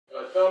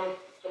film?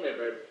 Come here,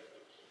 baby.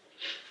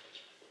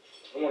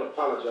 I want to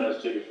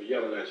apologize to you for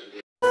yelling at you.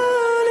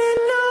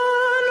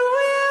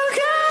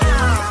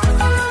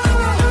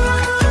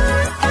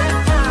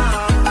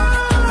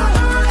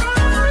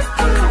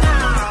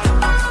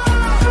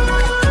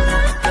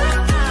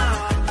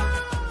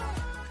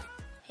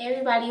 Hey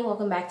everybody,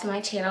 welcome back to my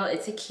channel.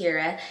 It's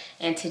Akira,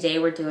 and today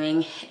we're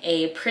doing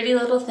a Pretty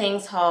Little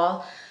Things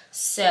haul.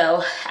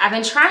 So I've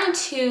been trying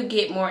to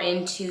get more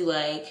into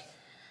like,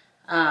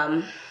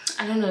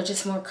 I don't know,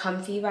 just more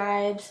comfy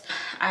vibes.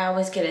 I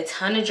always get a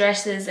ton of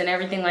dresses and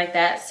everything like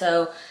that,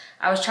 so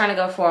I was trying to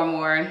go for a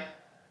more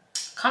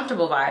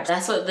comfortable vibe.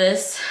 That's what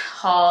this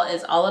haul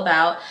is all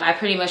about. I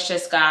pretty much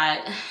just got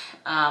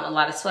a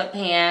lot of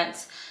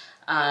sweatpants.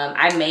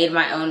 I made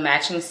my own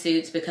matching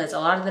suits because a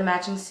lot of the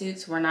matching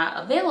suits were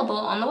not available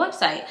on the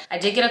website. I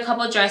did get a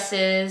couple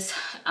dresses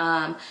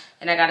and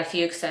I got a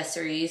few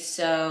accessories.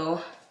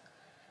 So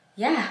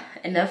yeah,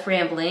 enough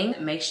rambling.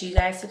 Make sure you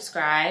guys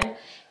subscribe.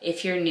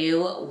 If you're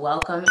new,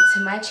 welcome to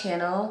my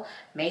channel.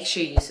 Make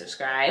sure you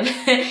subscribe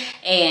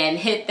and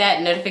hit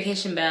that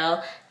notification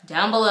bell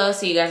down below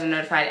so you guys are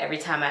notified every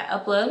time I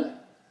upload.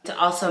 To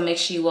also make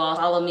sure you all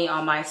follow me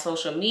on my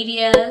social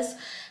medias.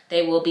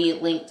 They will be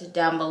linked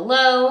down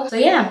below. So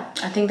yeah,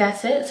 I think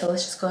that's it. So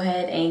let's just go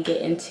ahead and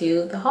get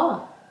into the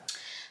haul.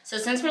 So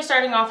since we're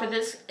starting off with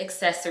this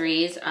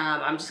accessories,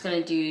 I'm just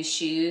gonna do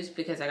shoes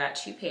because I got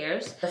two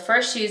pairs. The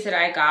first shoes that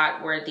I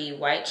got were the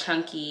white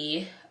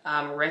chunky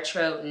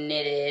retro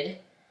knitted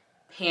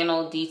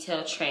panel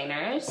detail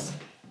trainers.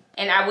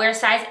 And I wear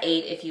size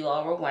 8 if you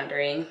all were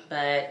wondering,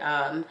 but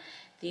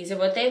these are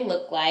what they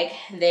look like.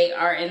 They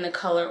are in the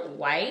color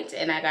white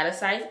and I got a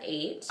size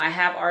 8. I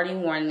have already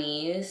worn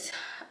these.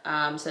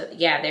 So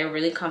yeah, they're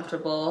really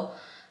comfortable.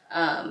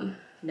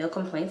 No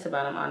complaints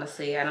about them,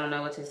 honestly. I don't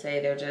know what to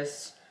say. They're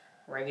just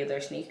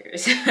regular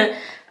sneakers.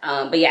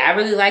 But yeah, I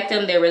really like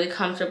them. They're really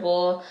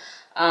comfortable.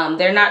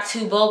 They're not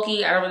too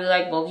bulky. I don't really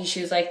like bulky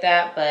shoes like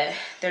that, but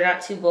they're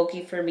not too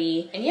bulky for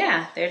me. And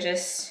yeah, they're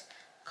just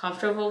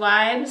comfortable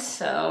vibes.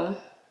 So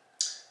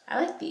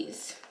I like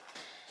these.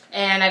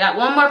 And I got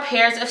one more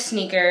pairs of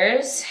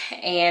sneakers,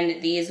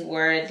 and these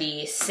were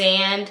the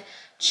Sand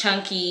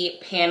Chunky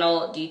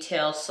Panel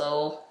Detail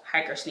Sole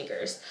Hiker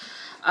sneakers.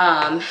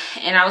 And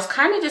I was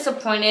kind of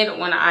disappointed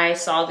when I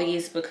saw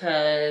these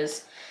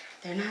because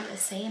they're not a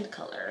sand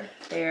color.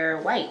 They're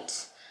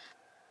white.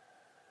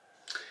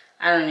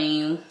 I don't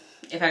know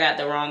if I got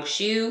the wrong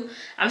shoe.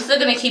 I'm still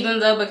gonna keep them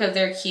though because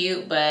they're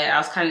cute, but I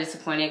was kind of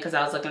disappointed because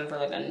I was looking for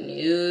like a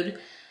nude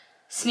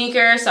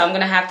sneaker, so I'm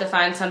gonna have to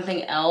find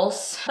something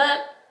else,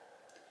 but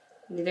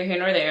neither here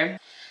nor there.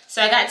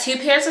 So I got two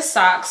pairs of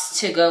socks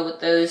to go with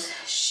those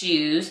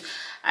shoes.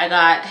 I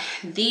got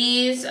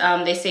these,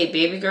 they say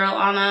baby girl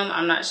on them.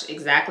 I'm not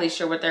exactly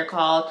sure what they're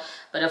called,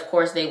 but of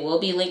course they will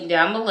be linked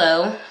down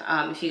below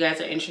if you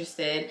guys are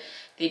interested.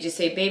 They just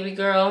say baby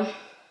girl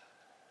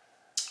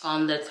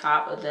on the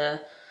top of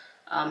the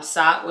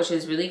sock, which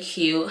is really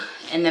cute.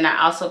 And then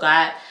I also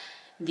got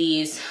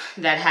these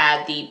that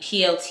had the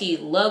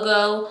PLT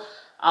logo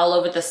all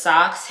over the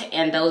socks,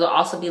 and those will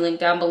also be linked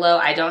down below.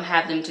 I don't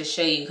have them to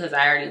show you because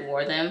I already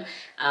wore them,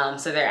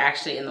 so they're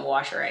actually in the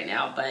washer right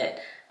now, but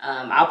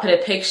I'll put a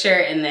picture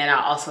and then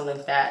I'll also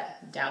link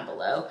that down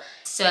below.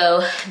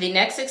 So the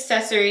next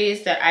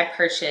accessories that I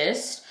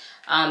purchased,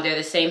 they're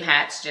the same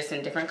hats, just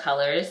in different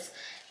colors.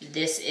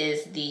 This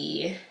is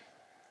the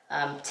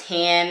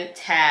tan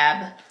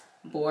tab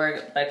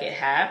Borg bucket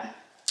hat.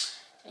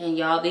 And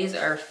y'all, these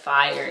are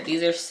fire.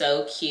 These are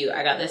so cute.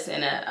 I got this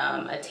in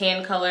a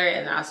tan color,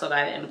 and I also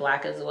got it in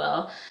black as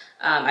well.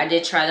 I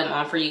did try them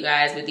on for you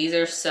guys, but these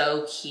are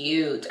so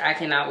cute. I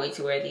cannot wait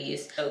to wear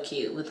these. So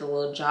cute with the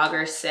little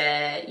jogger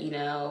set, you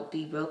know,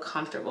 be real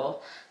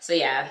comfortable. So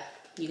yeah,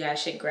 you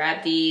guys should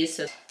grab these.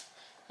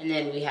 And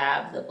then we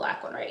have the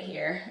black one right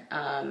here.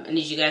 And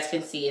as you guys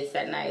can see, it's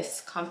that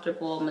nice,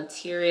 comfortable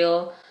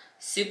material.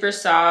 Super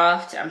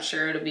soft. I'm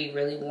sure it'll be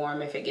really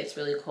warm if it gets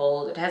really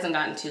cold. It hasn't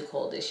gotten too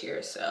cold this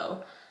year,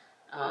 so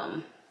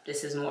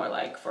this is more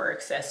like for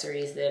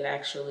accessories than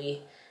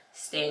actually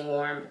staying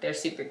warm. They're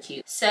super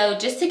cute. So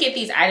just to get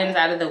these items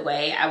out of the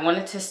way, I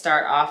wanted to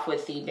start off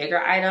with the bigger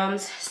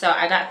items. So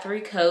I got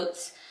 3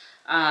 coats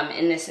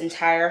in this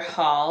entire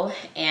haul,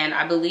 and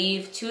I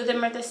believe 2 of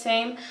them are the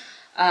same.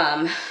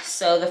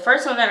 So the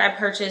first one that I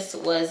purchased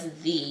was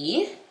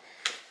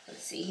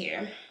let's see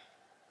here.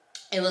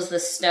 It was the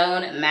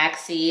Stone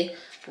Maxi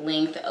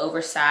Length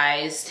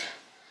Oversized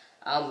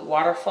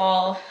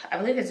Waterfall. I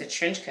believe it's a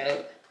trench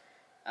coat.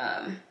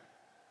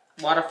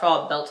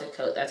 Waterfall belted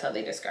coat, that's how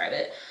they describe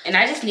it. And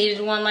I just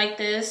needed one like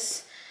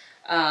this.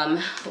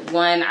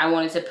 One, I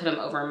wanted to put them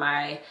over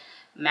my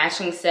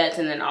matching sets,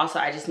 and then also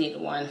I just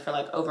needed one for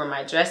like over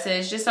my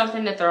dresses. Just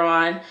something to throw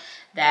on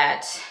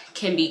that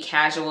can be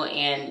casual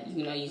and,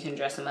 you know, you can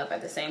dress them up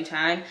at the same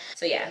time.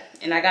 So yeah,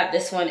 and I got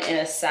this one in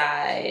a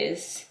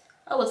size,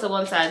 oh, it's a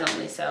 1 size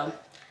only, so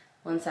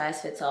 1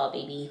 size fits all,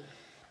 baby.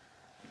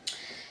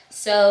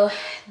 So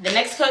the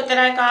next coat that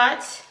I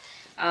got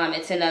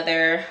It's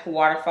another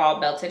waterfall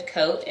belted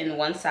coat in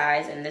one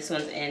size, and this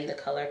one's in the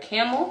color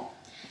camel.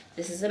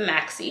 This is a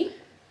maxi.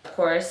 Of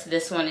course,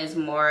 this one is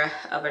more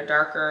of a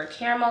darker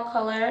caramel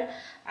color.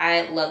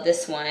 I love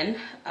this one.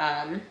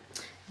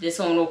 This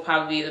one will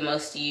probably be the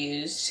most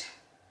used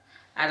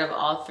out of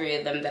all three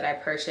of them that I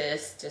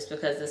purchased, just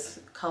because this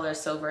color is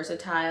so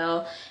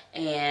versatile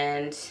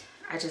and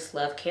I just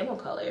love camel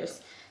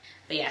colors.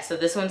 But yeah, so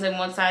this one's in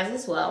one size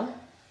as well.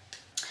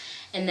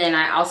 And then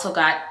I also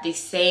got the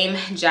same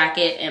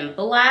jacket in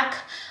black.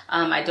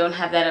 I don't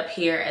have that up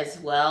here as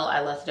well.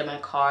 I left it in my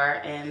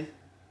car and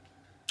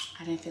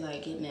I didn't feel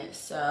like getting it,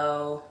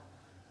 so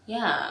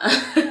yeah.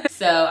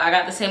 So I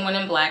got the same one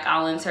in black.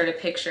 I'll insert a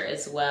picture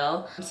as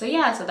well. So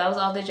yeah, so that was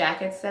all the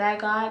jackets that I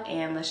got,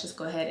 and let's just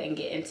go ahead and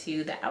get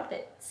into the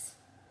outfits.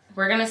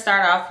 We're gonna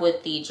start off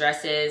with the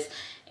dresses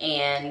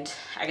and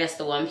I guess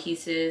the one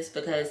pieces,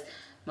 because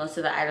most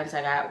of the items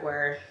I got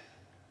were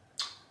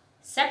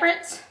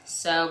separate.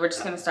 So we're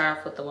just gonna start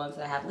off with the ones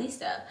that I have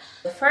least of.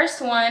 The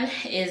first one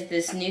is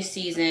this New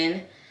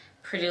Season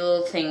Pretty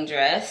Little Thing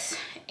dress,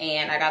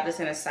 and I got this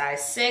in a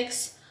size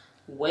 6.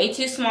 Way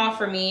too small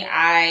for me.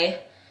 I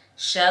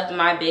shoved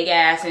my big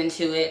ass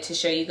into it to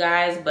show you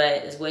guys,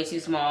 but it's way too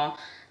small.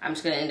 I'm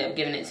just gonna end up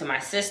giving it to my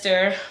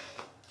sister.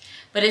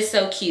 But it's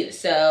so cute,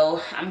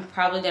 so I'm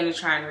probably gonna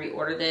try and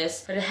reorder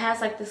this. But it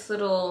has like this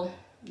little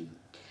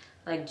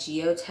like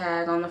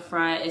geotag on the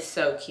front. It's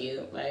so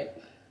cute.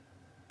 Like,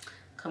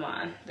 come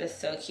on, this is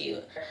so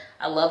cute.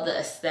 I love the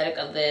aesthetic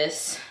of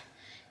this.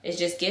 It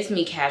just gives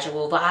me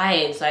casual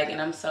vibes, like, and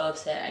I'm so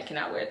upset I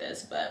cannot wear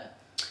this, but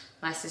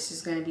my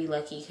sister's gonna be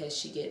lucky because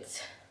she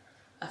gets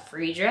a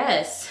free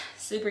dress.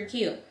 Super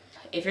cute.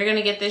 If you're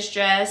gonna get this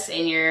dress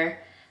and you're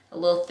a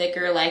little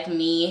thicker like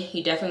me,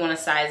 you definitely want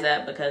to size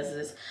up,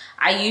 because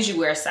I usually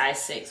wear a size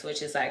 6,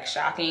 which is like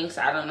shocking.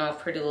 So I don't know if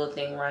Pretty Little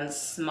Thing runs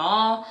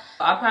small.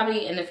 I'll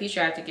probably in the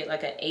future have to get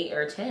like an 8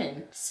 or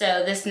 10.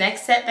 So this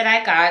next set that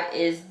I got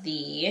is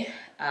the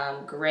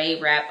gray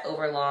wrap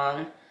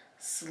overlong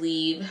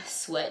sleeve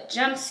sweat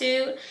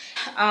jumpsuit.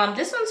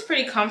 This one's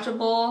pretty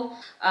comfortable.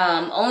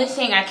 Only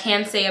thing I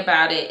can say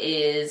about it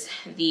is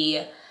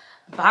the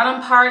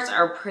bottom parts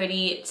are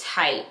pretty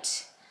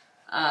tight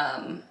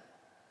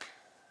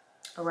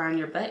around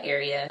your butt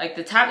area. Like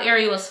the top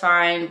area was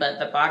fine, but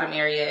the bottom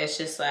area is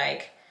just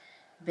like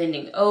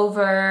bending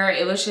over.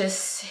 It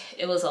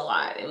was a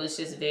lot. It was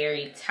just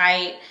very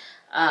tight.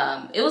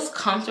 It was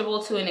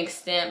comfortable to an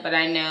extent, but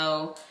I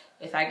know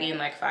if I gain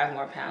like 5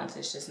 more pounds,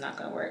 it's just not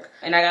gonna work.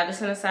 And I got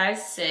this in a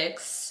size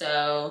 6,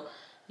 so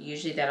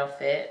usually that'll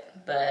fit,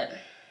 but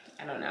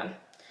I don't know.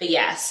 But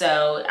yeah,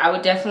 so I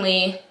would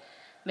definitely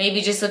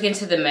maybe just look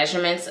into the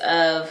measurements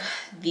of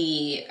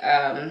the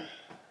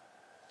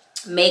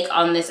make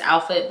on this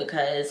outfit,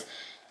 because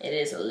it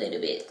is a little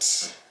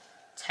bit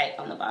tight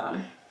on the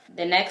bottom.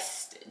 The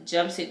next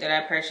jumpsuit that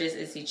I purchased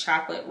is the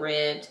chocolate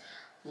ribbed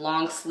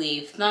long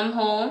sleeve thumb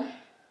hole.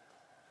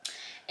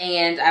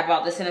 And I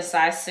bought this in a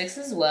size 6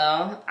 as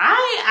well.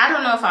 I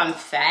don't know if I'm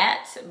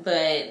fat,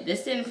 but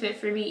this didn't fit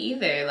for me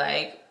either.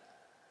 Like,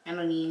 I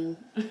don't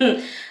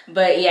even.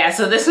 But yeah,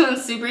 so this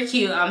one's super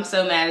cute. I'm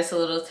so mad it's a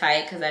little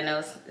tight, because I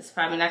know it's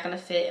probably not going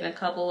to fit in a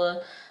couple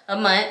of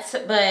months.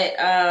 But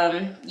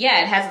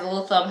yeah, it has the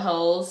little thumb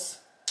holes,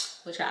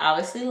 which I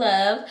obviously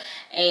love.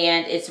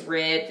 And it's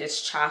ribbed,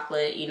 it's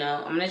chocolate, you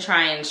know. I'm going to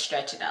try and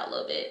stretch it out a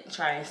little bit.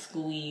 Try and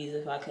squeeze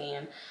if I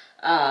can.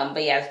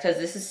 But yeah, because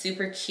this is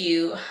super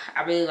cute.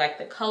 I really like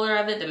the color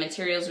of it. The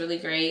material is really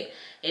great.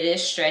 It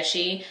is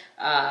stretchy,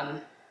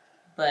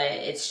 but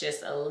it's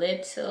just a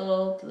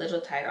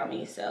little tight on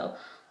me. So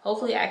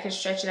hopefully I can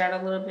stretch it out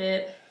a little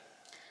bit.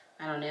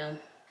 I don't know.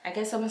 I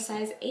guess I'm a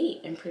size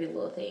 8 in Pretty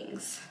Little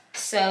Things.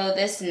 So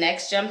this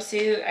next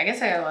jumpsuit, I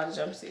guess I got a lot of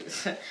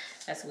jumpsuits.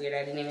 That's weird,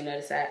 I didn't even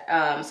notice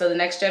that. So the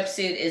next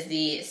jumpsuit is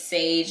the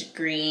sage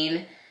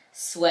green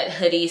sweat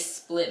hoodie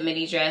split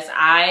midi dress.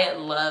 I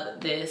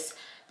love this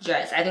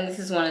dress. I think this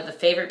is one of the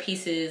favorite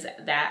pieces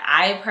that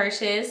I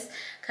purchased,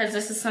 because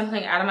this is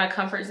something out of my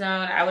comfort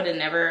zone. I would have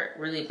never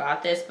really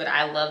bought this, but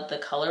I love the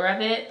color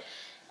of it.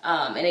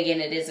 And again,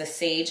 it is a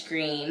sage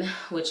green,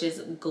 which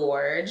is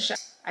gorge.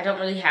 I don't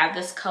really have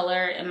this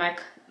color in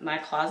my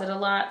closet a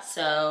lot,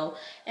 so,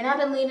 and I've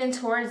been leaning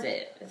towards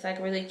it. It's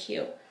like really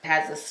cute. It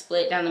has a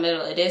split down the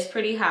middle. It is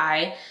pretty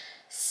high,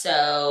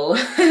 so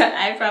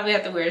I probably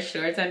have to wear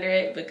shorts under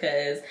it,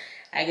 because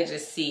I could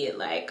just see it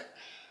like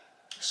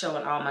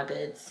showing all my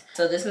goods.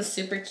 So this is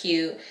super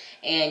cute,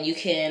 and you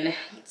can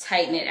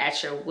tighten it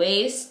at your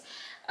waist,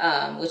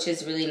 which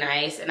is really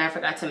nice. And I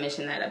forgot to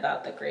mention that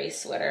about the gray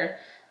sweater.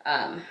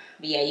 But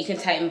yeah, you can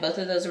tighten both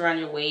of those around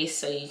your waist,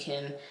 so you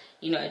can,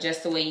 you know,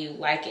 adjust the way you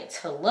like it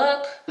to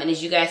look. And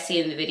as you guys see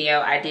in the video,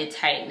 I did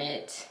tighten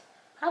it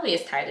probably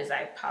as tight as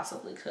I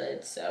possibly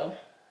could. So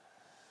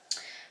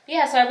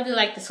yeah, so I really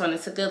like this one.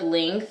 It's a good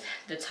length.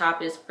 The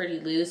top is pretty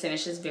loose, and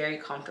it's just very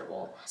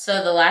comfortable.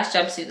 So the last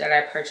jumpsuit that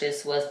I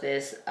purchased was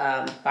this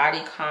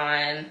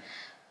bodycon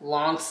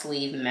long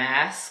sleeve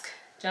mask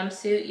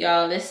jumpsuit.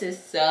 Y'all, this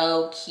is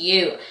so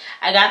cute.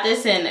 I got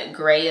this in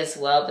gray as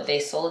well, but they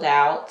sold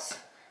out.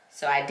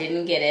 so I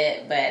didn't get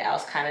it, but I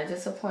was kind of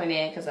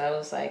disappointed because I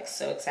was like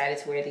so excited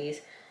to wear these.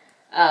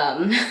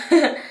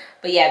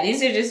 But yeah,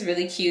 these are just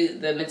really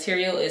cute. The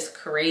material is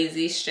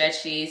crazy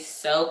stretchy,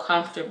 so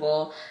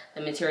comfortable.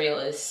 The material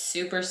is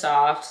super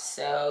soft,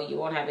 so you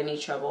won't have any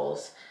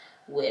troubles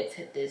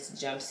with this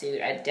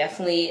jumpsuit. I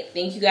definitely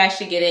think you guys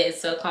should get it.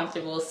 It's so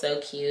comfortable, so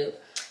cute.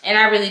 And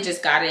I really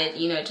just got it,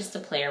 you know, just to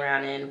play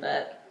around in,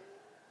 but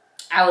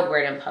I would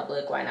wear it in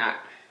public, why not?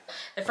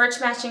 The first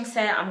matching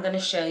set I'm gonna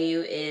show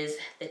you is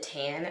the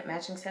tan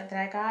matching set that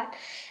I got.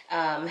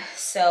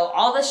 So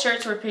all the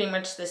shirts were pretty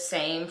much the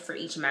same for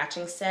each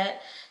matching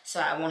set, so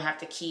I won't have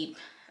to keep,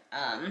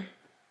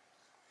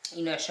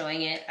 you know,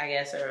 showing it, I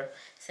guess, or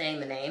saying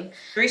the name.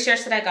 3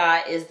 shirts that I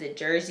got is the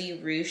jersey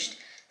ruched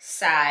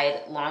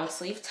side long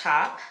sleeve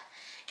top,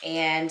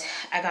 and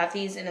I got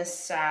these in a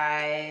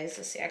size,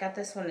 let's see, I got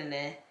this one in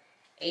a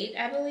 8,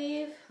 I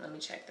believe. Let me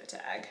check the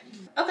tag.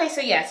 Okay,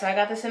 so yeah, so I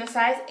got this in a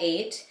size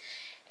 8,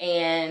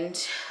 and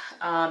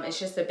it's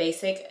just a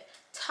basic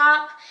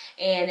top,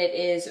 and it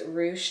is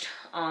ruched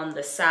on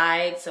the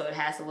side, so it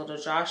has a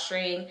little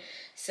drawstring.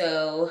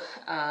 So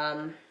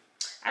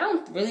I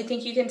don't really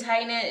think you can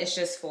tighten it. It's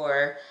just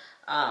for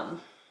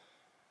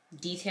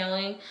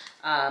detailing.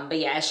 But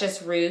yeah, it's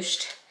just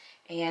ruched,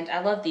 and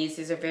I love these.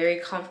 These are very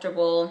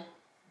comfortable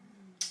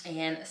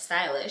and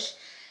stylish.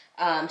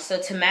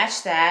 So to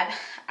match that,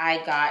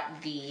 I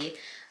got the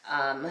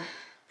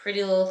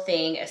Pretty Little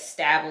Thing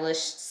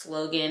Established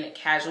Slogan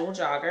Casual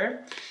Jogger,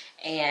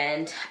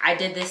 and I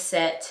did this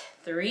set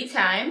 3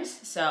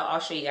 times, so I'll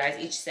show you guys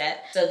each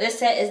set. So this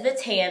set is the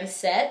tan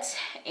set,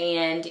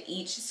 and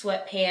each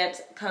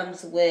sweatpant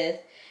comes with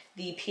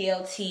the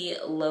PLT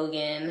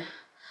Logan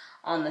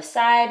on the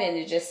side, and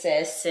it just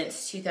says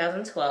since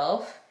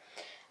 2012.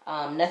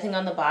 Nothing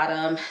on the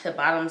bottom. The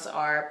bottoms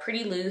are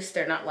pretty loose.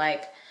 They're not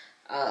like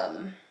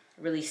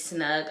really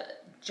snug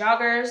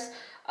joggers.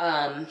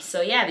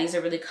 So yeah, these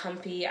are really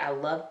comfy. I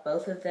love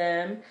both of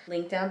them.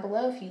 Link down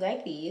below if you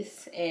like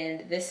these.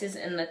 And this is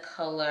in the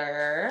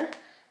color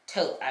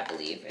taupe, I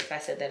believe, if I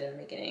said that in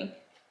the beginning.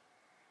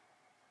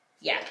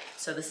 Yeah,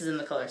 so this is in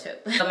the color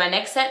taupe. So my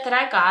next set that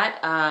I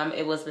got,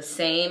 it was the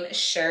same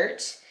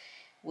shirt,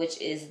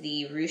 which is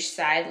the ruched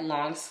side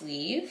long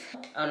sleeve.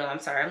 Oh no, I'm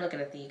sorry, I'm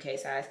looking at the UK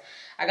size.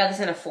 I got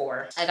this in a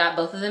 4. I got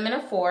both of them in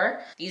a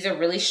 4. These are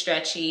really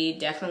stretchy.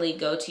 Definitely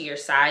go to your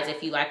size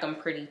if you like them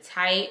pretty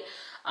tight.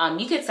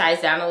 You could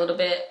size down a little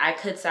bit. I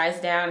could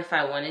size down if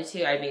I wanted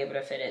to. I'd be able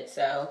to fit it.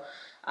 So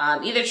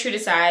either true to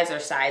size or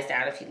size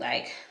down if you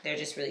like. They're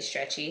just really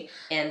stretchy.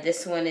 And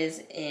this one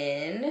is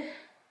in,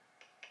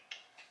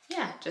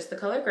 yeah, just the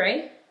color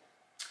gray.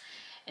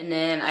 And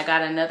then I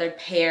got another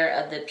pair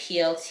of the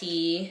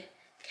PLT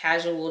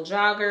casual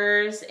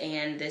joggers,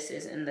 and this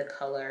is in the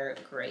color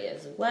gray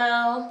as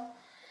well.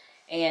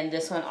 And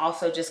this one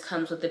also just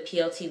comes with the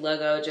PLT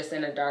logo, just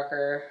in a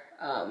darker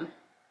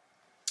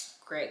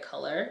gray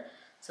color.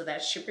 So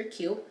that's super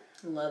cute.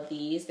 Love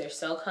these. They're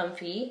so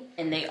comfy,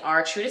 and they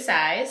are true to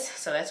size,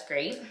 so that's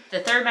great. The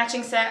third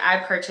matching set I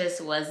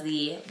purchased was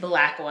the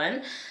black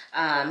one.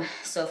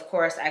 So of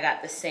course I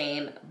got the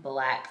same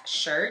black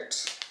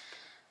shirt.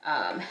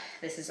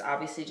 This is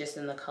obviously just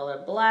in the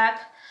color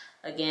black.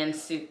 Again,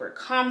 super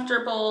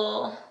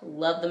comfortable.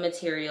 Love the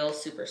material,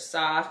 super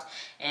soft.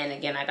 And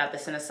again, I got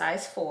this in a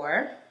size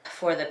 4.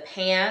 For the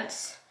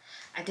pants,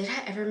 did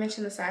I ever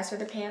mention the size for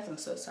the pants? I'm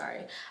so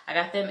sorry. I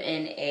got them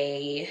in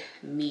a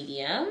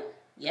medium.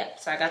 Yep,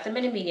 so I got them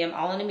in a medium,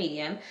 all in a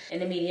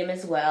medium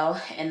as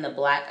well. And the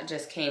black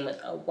just came with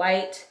a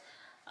white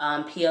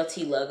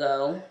PLT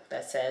logo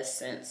that says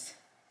since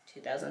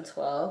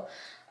 2012.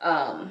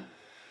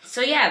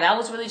 So yeah, that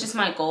was really just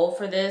my goal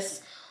for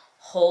this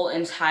whole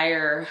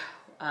entire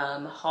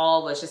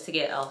haul, was just to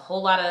get a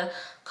whole lot of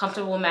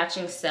comfortable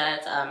matching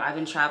sets. I've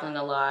been traveling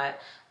a lot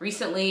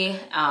recently,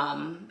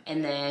 and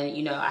then,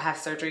 you know, I have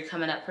surgery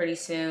coming up pretty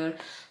soon,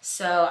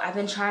 so I've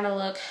been trying to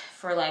look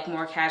for like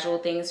more casual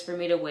things for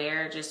me to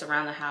wear just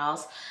around the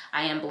house.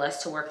 I am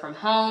blessed to work from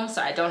home,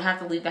 so I don't have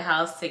to leave the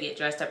house to get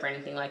dressed up or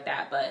anything like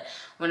that, but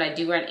when I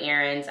do run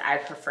errands, I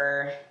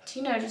prefer to,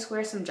 you know, just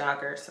wear some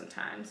joggers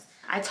sometimes.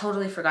 I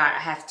totally forgot I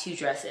have 2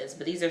 dresses,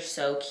 but these are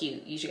so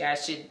cute. You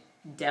guys should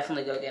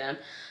definitely go get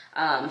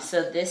them.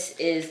 So this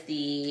is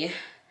the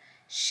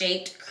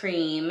shaped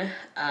cream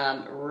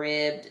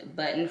ribbed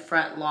button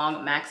front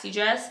long maxi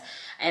dress,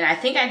 and I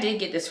think I did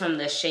get this from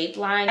the Shape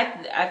line.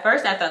 At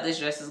first I thought this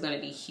dress was going to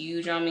be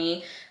huge on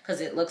me because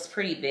it looks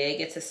pretty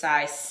big. It's a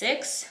size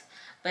 6,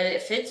 but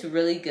it fits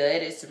really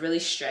good. It's really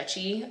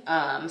stretchy.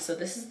 So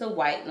this is the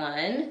white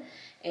one,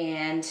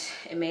 and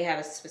it may have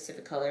a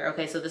specific color.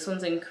 Okay, so this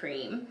one's in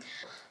cream.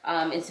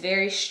 It's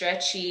very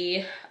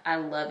stretchy. I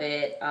love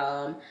it.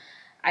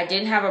 I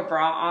didn't have a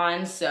bra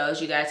on, so as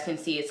you guys can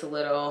see, it's a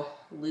little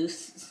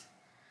loose,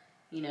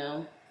 you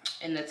know,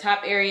 in the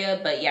top area.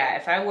 But yeah,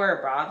 if I wore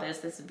a bra,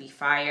 this would be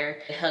fire.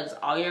 It hugs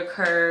all your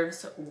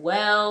curves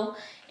well,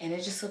 and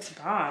it just looks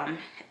bomb.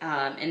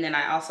 And then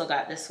I also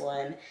got this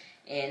one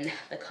in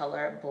the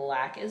color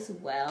black as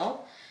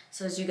well.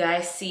 So as you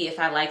guys see, if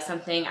I like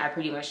something, I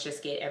pretty much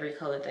just get every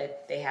color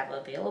that they have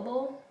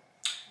available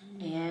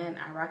and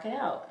I rock it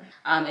out.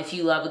 If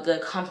you love a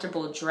good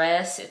comfortable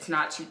dress, it's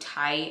not too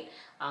tight,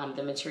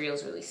 the material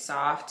is really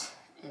soft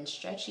and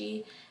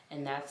stretchy,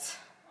 and that's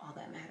all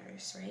that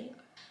matters, right?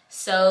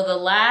 So the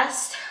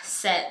last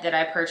set that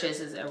I purchased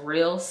is a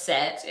real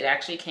set. It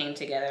actually came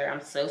together.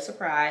 I'm so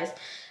surprised.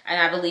 And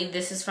I believe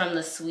this is from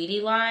the Sweetie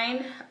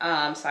line.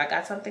 So I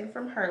got something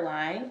from her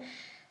line.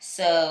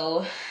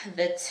 So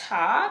the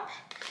top,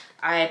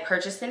 I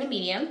purchased in a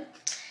medium.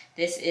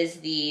 This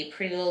is the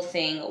Pretty Little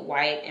Thing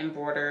white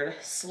embroidered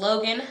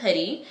slogan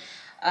hoodie.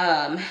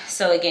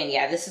 So again,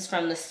 yeah, this is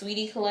from the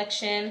Sweetie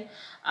collection.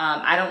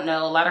 I don't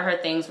know, a lot of her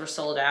things were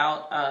sold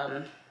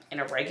out in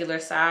a regular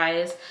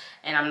size,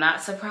 and I'm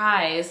not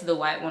surprised the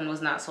white one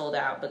was not sold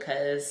out,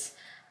 because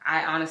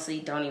I honestly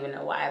don't even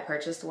know why I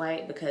purchased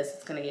white, because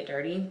it's gonna get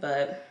dirty,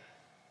 but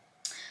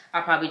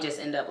I'll probably just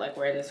end up like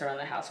wearing this around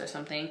the house or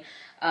something.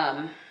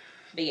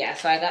 But yeah,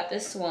 so I got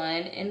this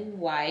one in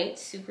white,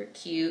 super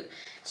cute.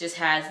 Just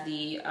has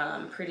the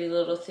Pretty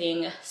Little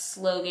Thing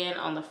slogan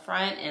on the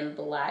front in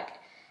black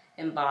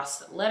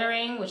embossed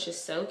lettering, which is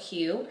so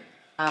cute.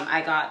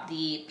 I got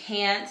the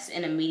pants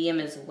in a medium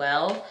as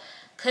well.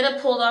 Could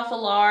have pulled off a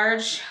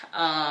large,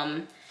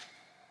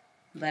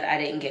 but I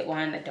didn't get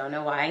one. I don't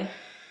know why.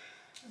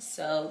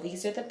 So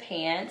these are the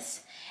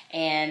pants,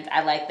 and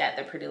I like that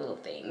the Pretty Little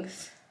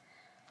Things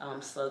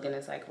slogan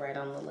is like right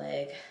on the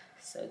leg.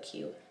 So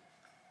cute.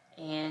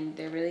 And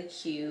they're really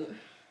cute.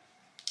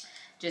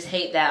 Just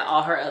hate that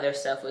all her other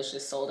stuff was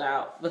just sold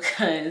out,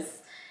 because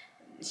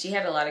she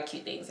had a lot of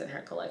cute things in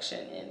her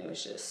collection and it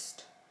was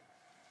just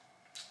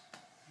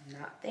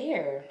not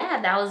there.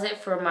 Yeah, that was it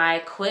for my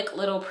quick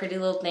little Pretty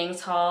Little Things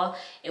haul.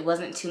 It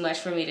wasn't too much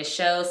for me to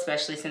show,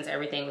 especially since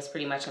everything was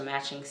pretty much a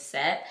matching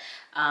set.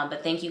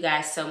 But thank you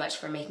guys so much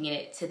for making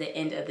it to the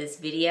end of this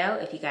video.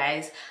 If you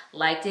guys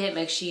liked it,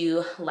 make sure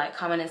you like,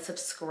 comment, and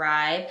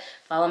subscribe.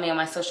 Follow me on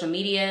my social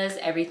medias.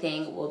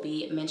 Everything will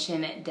be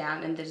mentioned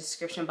down in the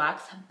description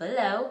box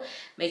below.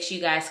 Make sure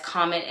you guys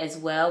comment as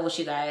well what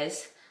you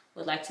guys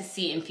would like to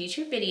see in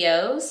future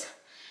videos.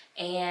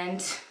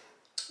 And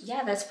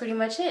yeah, that's pretty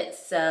much it.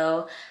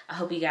 So I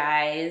hope you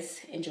guys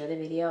enjoy the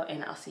video,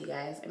 and I'll see you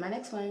guys in my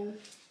next one.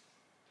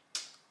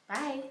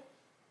 Bye.